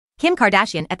Kim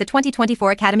Kardashian at the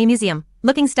 2024 Academy Museum.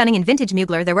 Looking stunning in vintage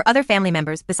Mugler, there were other family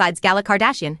members besides Gala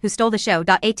Kardashian who stole the show.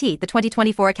 At the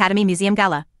 2024 Academy Museum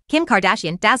Gala, Kim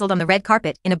Kardashian dazzled on the red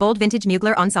carpet in a bold vintage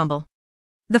Mugler ensemble.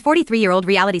 The 43-year-old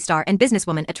reality star and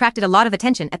businesswoman attracted a lot of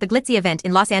attention at the glitzy event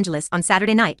in Los Angeles on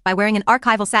Saturday night by wearing an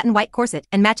archival satin white corset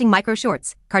and matching micro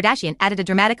shorts. Kardashian added a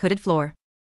dramatic hooded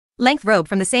floor-length robe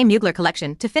from the same Mugler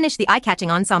collection to finish the eye-catching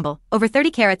ensemble. Over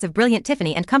 30 carats of brilliant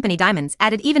Tiffany & Company diamonds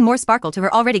added even more sparkle to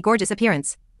her already gorgeous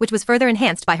appearance, which was further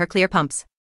enhanced by her clear pumps.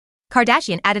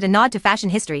 Kardashian added a nod to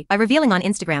fashion history by revealing on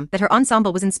Instagram that her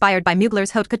ensemble was inspired by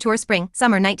Mugler's Haute Couture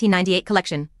Spring/Summer 1998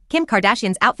 collection. Kim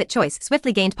Kardashian's outfit choice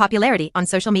swiftly gained popularity on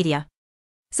social media.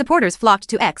 Supporters flocked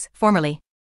to X, formerly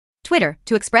Twitter,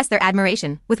 to express their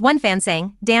admiration, with one fan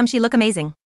saying, "Damn, she look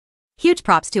amazing." Huge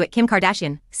props to Kim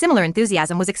Kardashian. Similar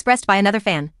enthusiasm was expressed by another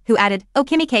fan, who added, "Oh,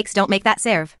 Kimmy cakes don't make that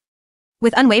serve."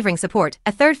 With unwavering support,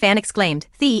 a third fan exclaimed,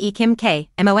 "Thee Kim K,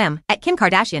 MOM, at Kim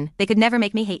Kardashian, they could never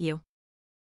make me hate you."